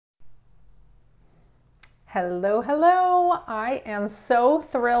Hello, hello. I am so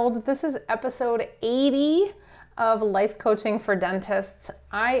thrilled. This is episode 80 of Life Coaching for Dentists.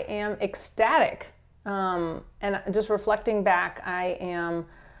 I am ecstatic. And just reflecting back, I am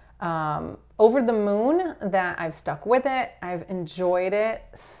over the moon that I've stuck with it. I've enjoyed it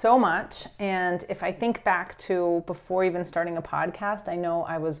so much. And if I think back to before even starting a podcast, I know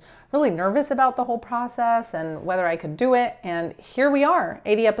I was really nervous about the whole process and whether I could do it. And here we are,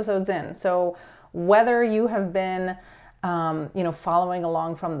 80 episodes in. So whether you have been following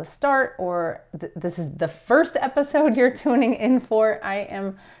along from the start or this is the first episode you're tuning in for, I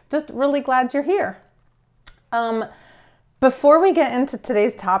am just really glad you're here. Before we get into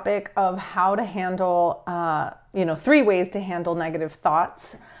today's topic of how to handle, 3 ways to handle negative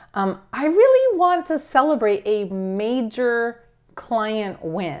thoughts, I really want to celebrate a major client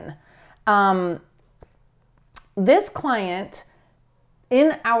win. This client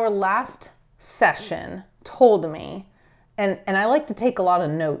in our last session told me, and I like to take a lot of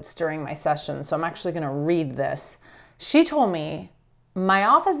notes during my session, so I'm actually going to read this. She told me, my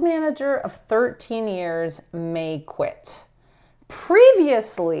office manager of 13 years may quit.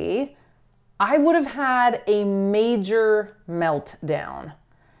 Previously, I would have had a major meltdown.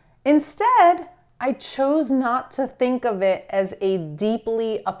 Instead, I chose not to think of it as a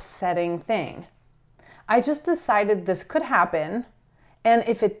deeply upsetting thing. I just decided this could happen, and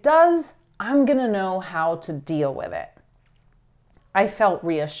if it does, I'm going to know how to deal with it. I felt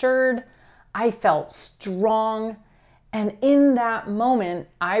reassured, I felt strong, and in that moment,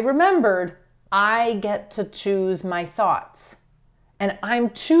 I remembered I get to choose my thoughts. And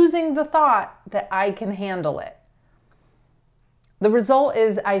I'm choosing the thought that I can handle it. The result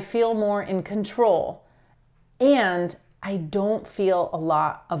is I feel more in control, and I don't feel a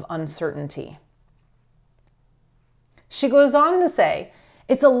lot of uncertainty. She goes on to say,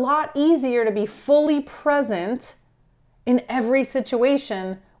 it's a lot easier to be fully present in every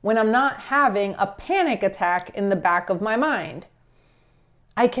situation when I'm not having a panic attack in the back of my mind.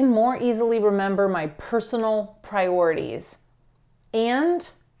 I can more easily remember my personal priorities, and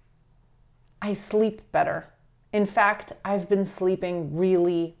I sleep better. In fact, I've been sleeping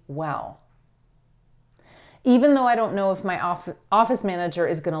really well. Even though I don't know if my office manager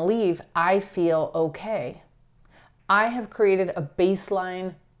is going to leave, I feel okay. I have created a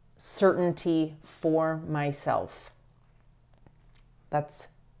baseline certainty for myself. That's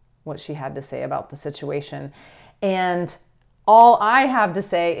what she had to say about the situation. And all I have to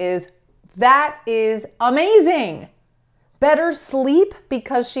say is, that is amazing. Better sleep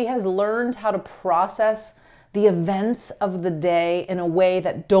because she has learned how to process the events of the day in a way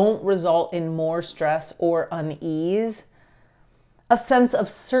that don't result in more stress or unease. A sense of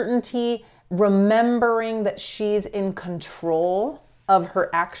certainty, remembering that she's in control of her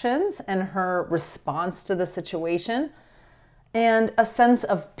actions and her response to the situation. And a sense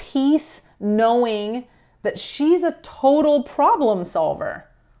of peace, knowing that she's a total problem solver,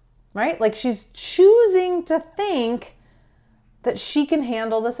 right? Like she's choosing to think that she can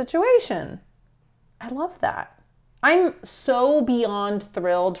handle the situation. I love that. I'm so beyond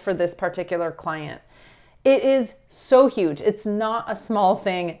thrilled for this particular client. It is so huge. It's not a small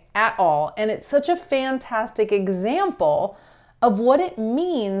thing at all. And it's such a fantastic example of what it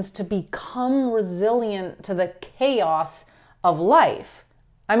means to become resilient to the chaos of life.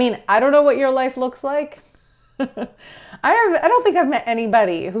 I mean, I don't know what your life looks like. I don't think I've met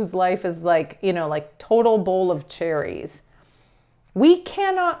anybody whose life is like total bowl of cherries. We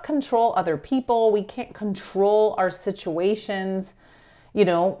cannot control other people. We can't control our situations.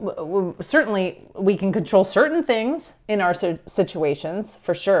 Certainly we can control certain things in our situations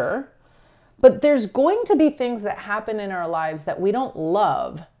for sure. But there's going to be things that happen in our lives that we don't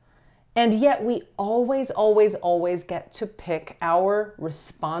love. And yet we always, always, always get to pick our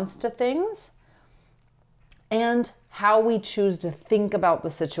response to things and how we choose to think about the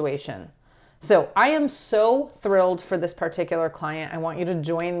situation. So I am so thrilled for this particular client. I want you to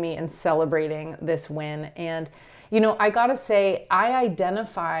join me in celebrating this win. And, I gotta say, I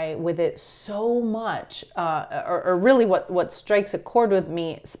identify with it so much, or really what strikes a chord with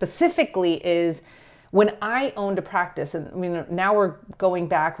me specifically is when I owned a practice, and now we're going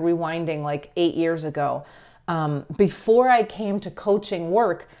back, rewinding like 8 years ago, before I came to coaching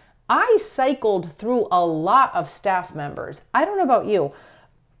work, I cycled through a lot of staff members. I don't know about you.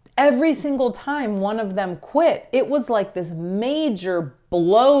 Every single time one of them quit, it was like this major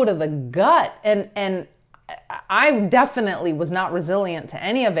blow to the gut. And I definitely was not resilient to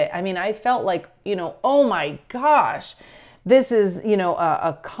any of it. I mean, I felt like, oh my gosh, this is,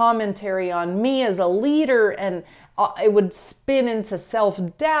 a commentary on me as a leader and it would spin into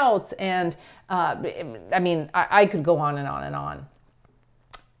self-doubts. And I could go on and on and on.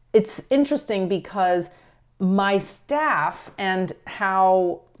 It's interesting because my staff and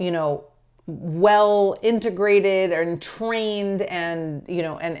how, well integrated and trained and,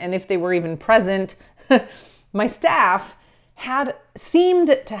 and if they were even present, my staff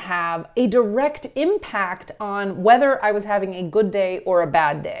seemed to have a direct impact on whether I was having a good day or a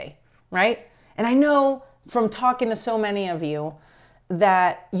bad day, right? And I know from talking to so many of you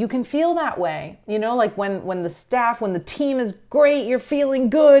that you can feel that way, like when the team is great, you're feeling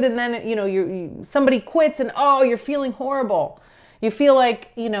good, and then, somebody quits and, you're feeling horrible. You feel like,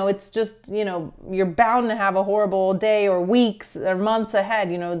 it's just, you're bound to have a horrible day or weeks or months ahead,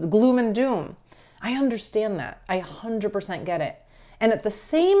 the gloom and doom. I understand that. I 100% get it. And at the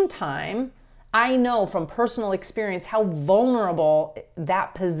same time, I know from personal experience how vulnerable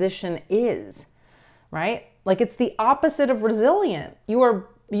that position is, right? Like it's the opposite of resilient. You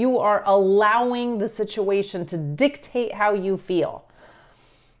are allowing the situation to dictate how you feel.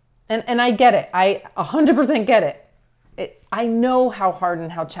 And I get it. I 100% get it. I know how hard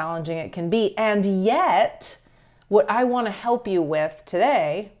and how challenging it can be. And yet, what I want to help you with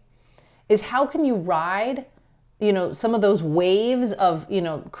today is how can you ride, some of those waves of,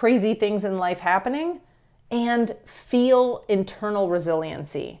 crazy things in life happening and feel internal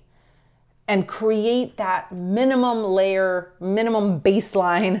resiliency and create that minimum layer, minimum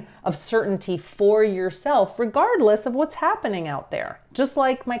baseline of certainty for yourself, regardless of what's happening out there, just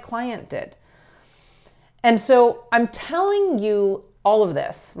like my client did. And so I'm telling you all of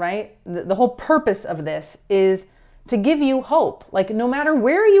this, right? The whole purpose of this is to give you hope. Like no matter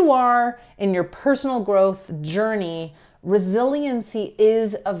where you are in your personal growth journey, resiliency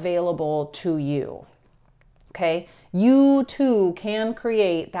is available to you. Okay? You too can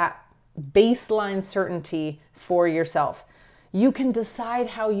create that baseline certainty for yourself. You can decide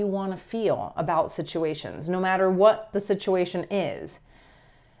how you want to feel about situations, no matter what the situation is.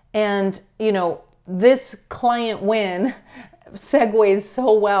 And, this client win segues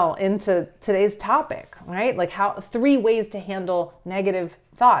so well into today's topic, right? Like 3 ways to handle negative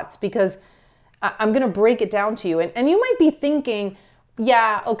thoughts, because I'm going to break it down to you. And you might be thinking,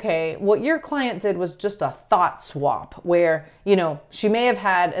 yeah, okay, what your client did was just a thought swap where, she may have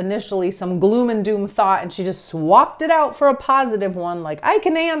had initially some gloom and doom thought and she just swapped it out for a positive one, like I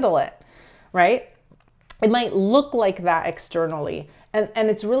can handle it, right? It might look like that externally, and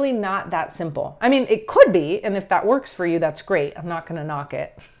it's really not that simple. I mean, it could be, and if that works for you, that's great. I'm not going to knock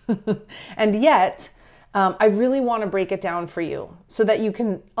it. And yet, I really want to break it down for you so that you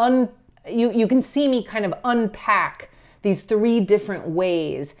can you can see me kind of unpack these 3 different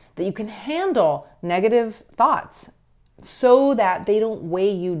ways that you can handle negative thoughts so that they don't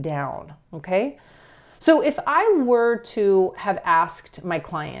weigh you down, okay? So if I were to have asked my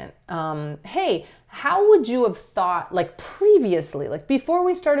client, hey, how would you have thought, like previously, like before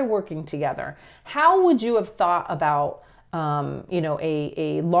we started working together, how would you have thought about,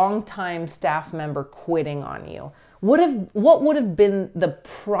 a longtime staff member quitting on you? What would have been the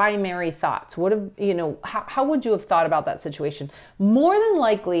primary thoughts? How would you have thought about that situation? More than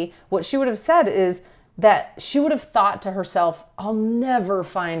likely, what she would have said is that she would have thought to herself, I'll never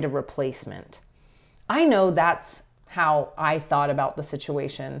find a replacement. I know that's how I thought about the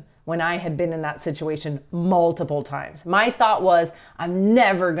situation when I had been in that situation multiple times. My thought was, I'm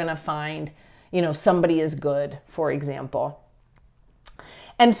never going to find, somebody as good, for example.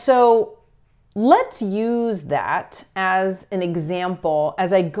 And so let's use that as an example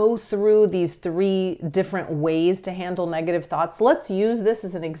as I go through these 3 different ways to handle negative thoughts. Let's use this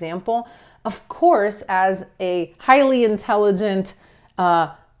as an example. Of course, as a highly intelligent,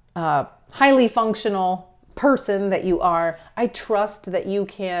 highly functional person that you are, I trust that you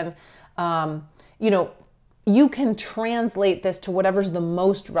can, you can translate this to whatever's the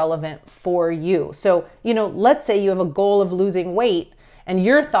most relevant for you. So, let's say you have a goal of losing weight and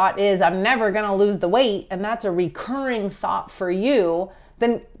your thought is, I'm never going to lose the weight, and that's a recurring thought for you,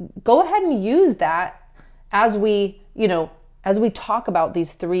 then go ahead and use that as we talk about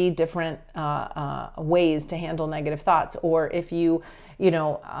these 3 different ways to handle negative thoughts. Or if you,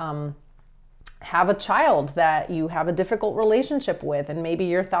 have a child that you have a difficult relationship with, and maybe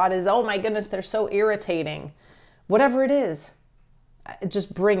your thought is, oh my goodness, they're so irritating. Whatever it is,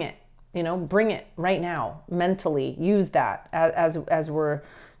 just bring it. Bring it right now mentally. Use that as we're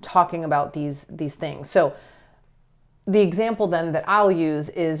talking about these things. So the example then that I'll use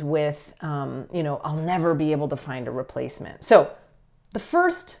is with, I'll never be able to find a replacement. So the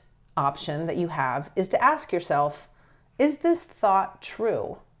first option that you have is to ask yourself, is this thought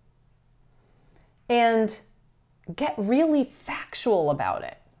true? And get really factual about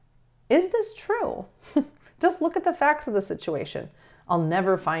it. Is this true? Just look at the facts of the situation. I'll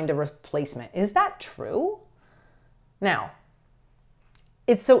never find a replacement. Is that true? Now,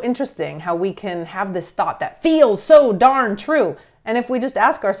 it's so interesting how we can have this thought that feels so darn true. And if we just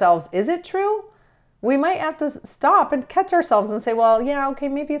ask ourselves, is it true? We might have to stop and catch ourselves and say, well, yeah, okay,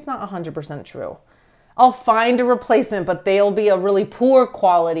 maybe it's not 100% true. I'll find a replacement, but they'll be a really poor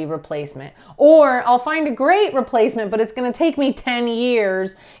quality replacement. Or I'll find a great replacement, but it's going to take me 10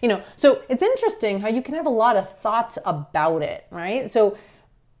 years. So it's interesting how you can have a lot of thoughts about it, right? So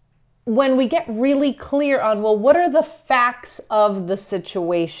when we get really clear on, well, what are the facts of the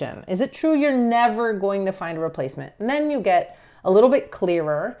situation? Is it true you're never going to find a replacement? And then you get a little bit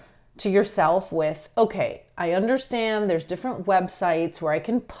clearer to yourself with, okay, I understand there's different websites where I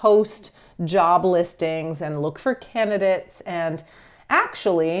can post job listings and look for candidates. And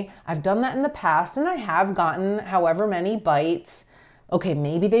actually, I've done that in the past and I have gotten however many bites. Okay,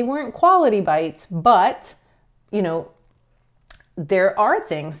 maybe they weren't quality bites, but, there are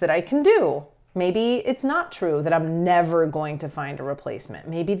things that I can do. Maybe it's not true that I'm never going to find a replacement.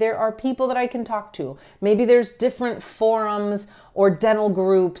 Maybe there are people that I can talk to. Maybe there's different forums or dental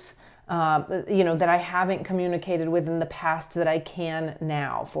groups that I haven't communicated with in the past that I can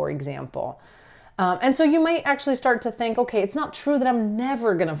now, for example. And so you might actually start to think, okay, it's not true that I'm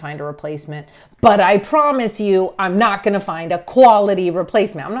never going to find a replacement, but I promise you I'm not going to find a quality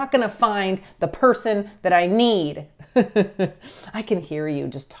replacement. I'm not going to find the person that I need. I can hear you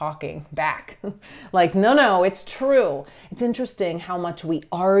just talking back. Like, no, it's true. It's interesting how much we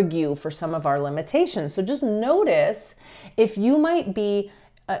argue for some of our limitations. So just notice if you might be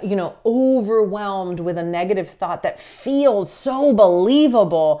overwhelmed with a negative thought that feels so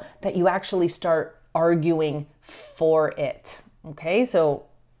believable that you actually start arguing for it. Okay, so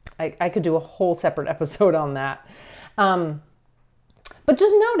I could do a whole separate episode on that. But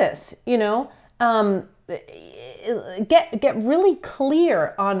just notice, get really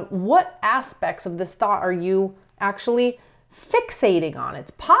clear on what aspects of this thought are you actually fixating on.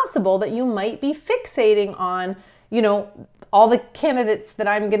 It's possible that you might be fixating on, all the candidates that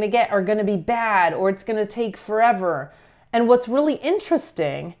I'm going to get are going to be bad, or it's going to take forever. And what's really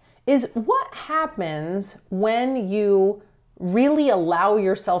interesting is what happens when you really allow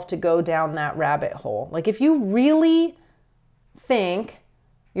yourself to go down that rabbit hole. Like if you really think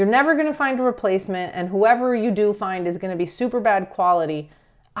you're never going to find a replacement and whoever you do find is going to be super bad quality,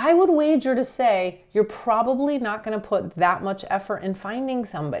 I would wager to say you're probably not going to put that much effort in finding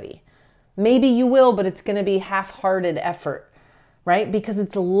somebody. Maybe you will, but it's going to be half-hearted effort, right? Because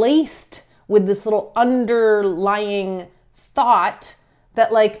it's laced with this little underlying thought that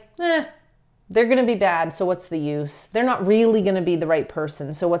they're going to be bad, so what's the use? They're not really going to be the right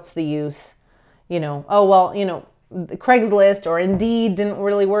person, so what's the use? Craigslist or Indeed didn't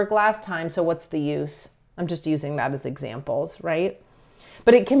really work last time, so what's the use? I'm just using that as examples, right?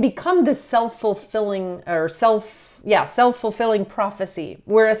 But it can become this self-fulfilling prophecy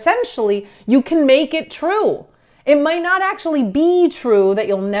where essentially you can make it true. It might not actually be true that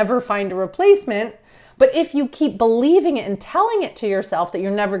you'll never find a replacement, but if you keep believing it and telling it to yourself that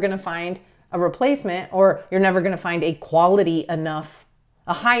you're never going to find a replacement or you're never going to find a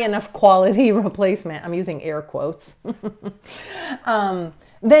high enough quality replacement, I'm using air quotes,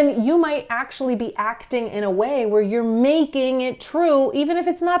 then you might actually be acting in a way where you're making it true, even if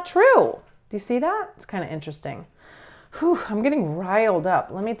it's not true. Do you see that? It's kind of interesting. Whew, I'm getting riled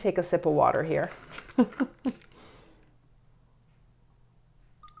up. Let me take a sip of water here.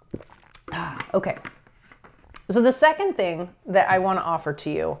 Okay. So the second thing that I want to offer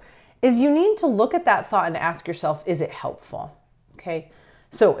to you is you need to look at that thought and ask yourself, is it helpful? Okay.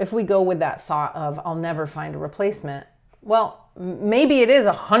 So if we go with that thought of I'll never find a replacement, well, maybe it is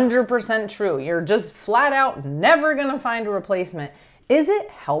 100% true. You're just flat out never going to find a replacement. Is it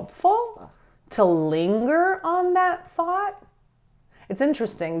helpful to linger on that thought? It's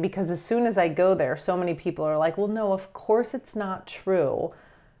interesting because as soon as I go there, so many people are like, well, no, of course it's not true,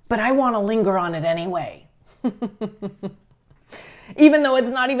 but I want to linger on it anyway. Even though it's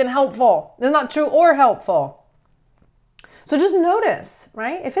not even helpful. It's not true or helpful. So just notice,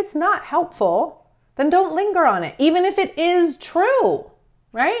 right? If it's not helpful, then don't linger on it, even if it is true,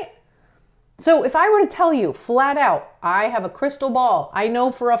 right? So if I were to tell you flat out, I have a crystal ball, I know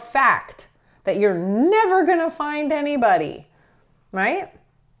for a fact that you're never going to find anybody, right?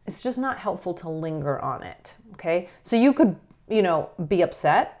 It's just not helpful to linger on it, okay? So you could, be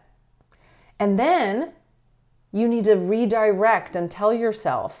upset, and then you need to redirect and tell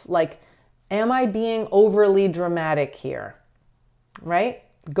yourself, am I being overly dramatic here, right?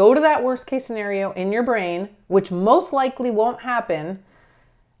 Go to that worst case scenario in your brain, which most likely won't happen.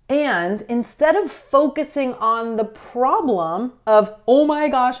 And instead of focusing on the problem of, oh my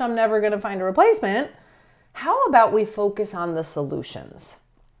gosh, I'm never going to find a replacement, how about we focus on the solutions?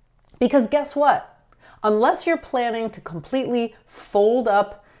 Because guess what? Unless you're planning to completely fold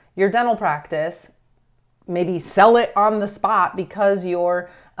up your dental practice, maybe sell it on the spot because your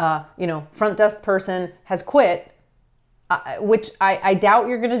front desk person has quit, which I doubt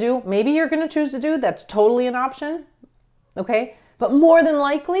you're going to do. Maybe you're going to choose to do. That's totally an option. Okay? But more than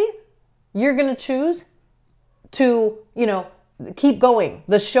likely, you're going to choose to, keep going.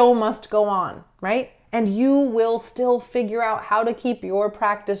 The show must go on, right? And you will still figure out how to keep your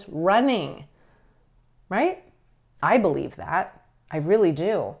practice running, right? I believe that. I really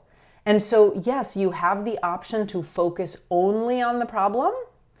do. And so, yes, you have the option to focus only on the problem.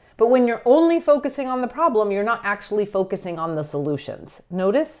 But when you're only focusing on the problem, you're not actually focusing on the solutions.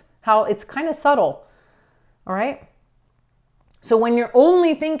 Notice how it's kind of subtle, all right? So when you're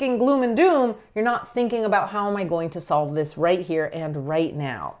only thinking gloom and doom, you're not thinking about how am I going to solve this right here and right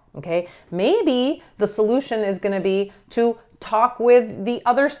now, okay? Maybe the solution is going to be to talk with the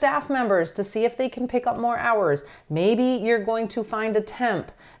other staff members to see if they can pick up more hours. Maybe you're going to find a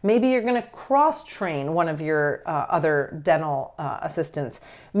temp. Maybe you're going to cross-train one of your other dental assistants.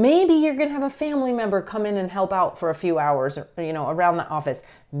 Maybe you're going to have a family member come in and help out for a few hours, around the office.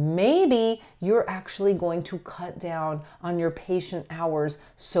 Maybe you're actually going to cut down on your patient hours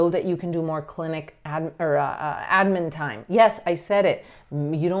so that you can do more clinic admin time. Yes, I said it.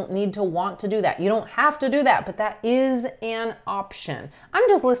 You don't need to want to do that. You don't have to do that, but that is an option. I'm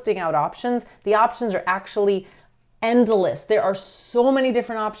just listing out options. The options are actually endless. There are so many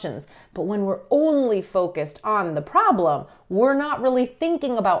different options. But when we're only focused on the problem, we're not really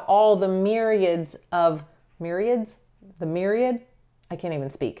thinking about all the myriad? I can't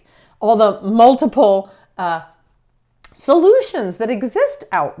even speak. All the multiple solutions that exist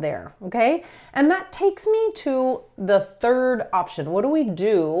out there, okay? And that takes me to the third option. What do we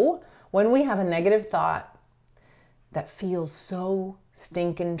do when we have a negative thought that feels so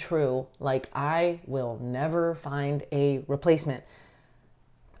stinking true, like I will never find a replacement?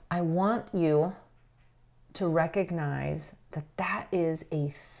 I want you to recognize that that is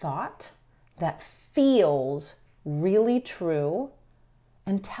a thought that feels really true,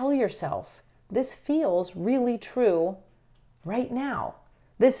 and tell yourself, this feels really true right now.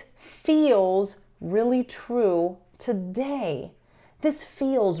 This feels really true today. This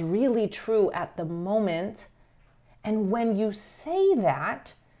feels really true at the moment. And when you say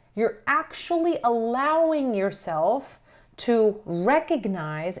that, you're actually allowing yourself to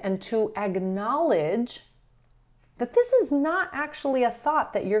recognize and to acknowledge that this is not actually a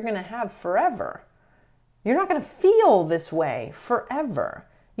thought that you're going to have forever. You're not going to feel this way forever.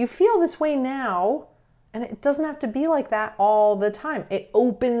 You feel this way now, and it doesn't have to be like that all the time. It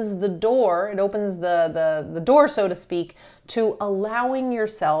opens the door, the door, so to speak, to allowing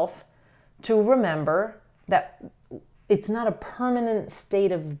yourself to remember that it's not a permanent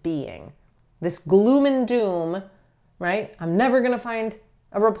state of being. This gloom and doom, right? I'm never going to find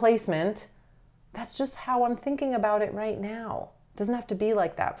a replacement. That's just how I'm thinking about it right now. It doesn't have to be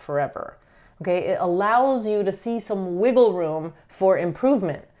like that forever. Okay, it allows you to see some wiggle room for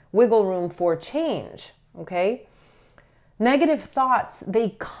improvement, wiggle room for change, okay? Negative thoughts,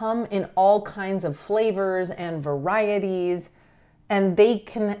 they come in all kinds of flavors and varieties, and they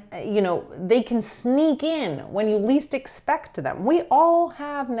can sneak in when you least expect them. We all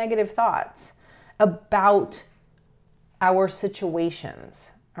have negative thoughts about our situations,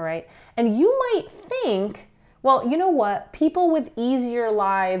 all right? And you might think, well, you know what? People with easier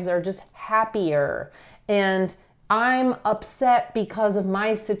lives are just happier, and I'm upset because of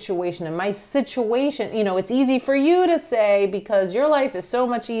my situation. And my situation, it's easy for you to say because your life is so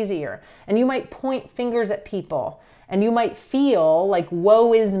much easier. And you might point fingers at people, and you might feel like,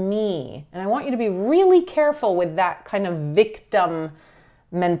 woe is me. And I want you to be really careful with that kind of victim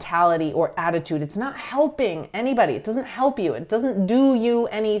mentality or attitude. It's not helping anybody. It doesn't help you. It doesn't do you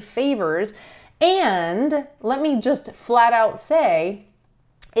any favors. And let me just flat out say,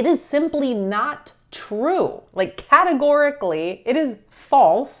 it is simply not true. Like categorically, it is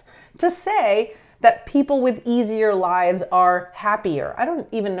false to say that people with easier lives are happier. I don't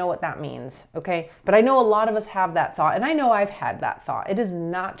even know what that means, okay? But I know a lot of us have that thought, and I know I've had that thought. It is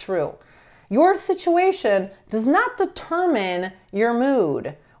not true. Your situation does not determine your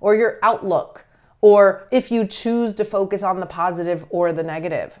mood or your outlook, or if you choose to focus on the positive or the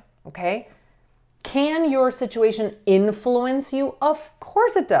negative, okay? Can your situation influence you? Of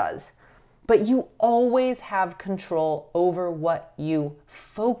course it does. but you always have control over what you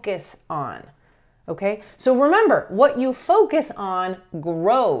focus on. Okay? So remember, what you focus on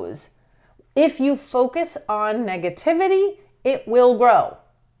grows. If you focus on negativity, it will grow.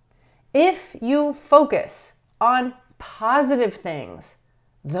 If you focus on positive things,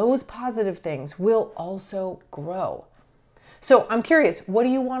 those positive things will also grow. So I'm curious, what do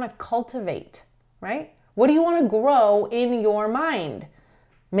you want to cultivate, right? What do you want to grow in your mind?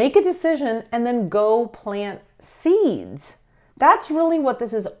 Make a decision and then go plant seeds. That's really what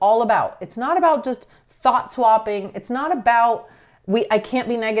this is all about. It's not about just thought swapping. It's not about I can't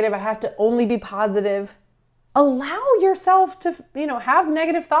be negative. I have to only be positive. Allow yourself to, have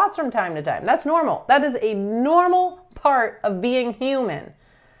negative thoughts from time to time. That's normal. That is a normal part of being human.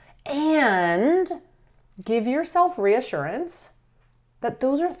 And give yourself reassurance that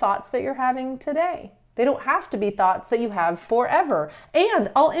those are thoughts that you're having today. They don't have to be thoughts that you have forever. And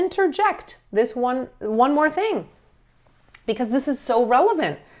I'll interject this one more thing, because this is so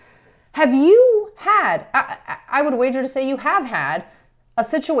relevant. Have you had, I would wager to say you have had a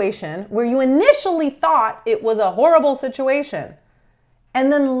situation where you initially thought it was a horrible situation,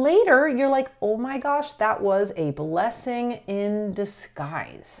 and then later you're like, oh my gosh, that was a blessing in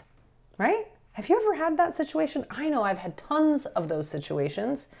disguise, right? Have you ever had that situation? I know I've had tons of those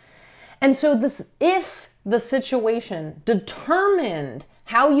situations. And so if the situation determined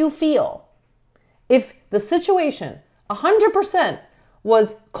how you feel, if the situation 100%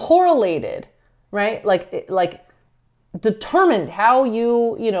 was correlated, right? Like determined how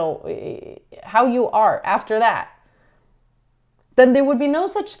how you are after that, then there would be no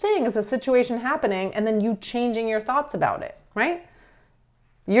such thing as a situation happening and then you changing your thoughts about it, right?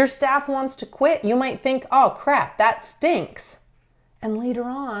 Your staff wants to quit. You might think, oh crap, that stinks. And later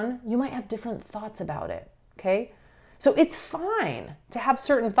on, you might have different thoughts about it, okay? So it's fine to have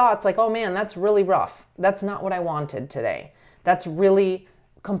certain thoughts like, oh man, that's really rough. That's not what I wanted today. That's really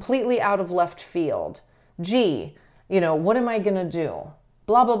completely out of left field. Gee, what am I gonna do?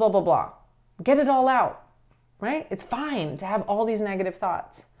 Blah, blah, blah, blah, blah. Get it all out, right? It's fine to have all these negative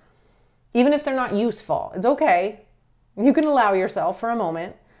thoughts. Even if they're not useful, it's okay. You can allow yourself for a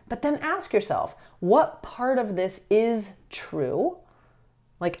moment, but then ask yourself, what part of this is true?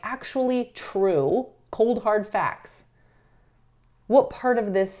 Like actually true, cold hard facts. What part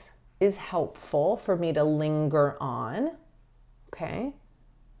of this is helpful for me to linger on? Okay.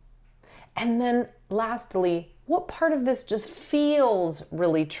 And then lastly, what part of this just feels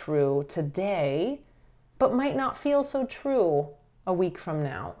really true today, but might not feel so true a week from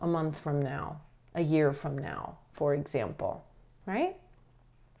now, a month from now, a year from now, for example, right?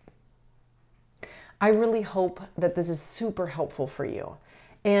 I really hope that this is super helpful for you.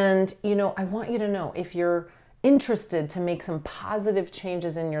 And, I want you to know, if you're interested to make some positive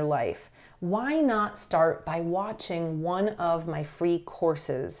changes in your life, why not start by watching one of my free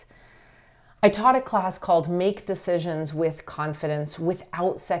courses? I taught a class called Make Decisions with Confidence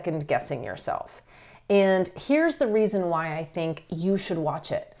Without Second Guessing Yourself. And here's the reason why I think you should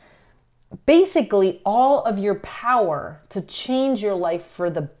watch it. Basically, all of your power to change your life for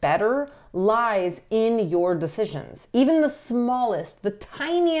the better lies in your decisions. Even the smallest, the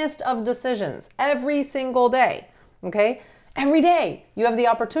tiniest of decisions every single day, okay? Every day you have the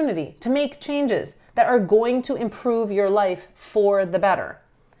opportunity to make changes that are going to improve your life for the better.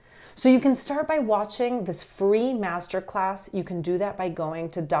 So you can start by watching this free masterclass. You can do that by going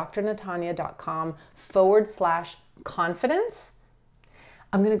to drnatanya.com/confidence.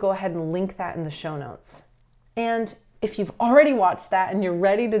 I'm going to go ahead and link that in the show notes. And if you've already watched that and you're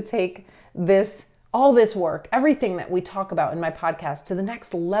ready to take all this work, everything that we talk about in my podcast to the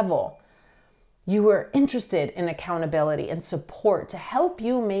next level, you are interested in accountability and support to help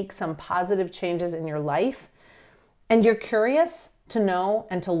you make some positive changes in your life, and you're curious to know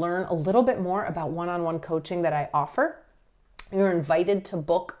and to learn a little bit more about one-on-one coaching that I offer, you're invited to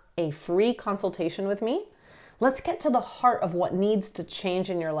book a free consultation with me. Let's get to the heart of what needs to change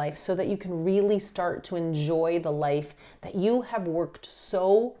in your life so that you can really start to enjoy the life that you have worked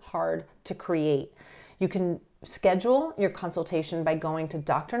so hard to create. You can schedule your consultation by going to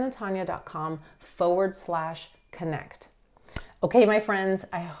drnatanya.com/connect. Okay, my friends,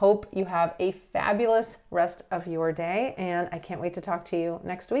 I hope you have a fabulous rest of your day, and I can't wait to talk to you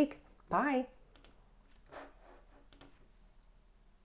next week. Bye.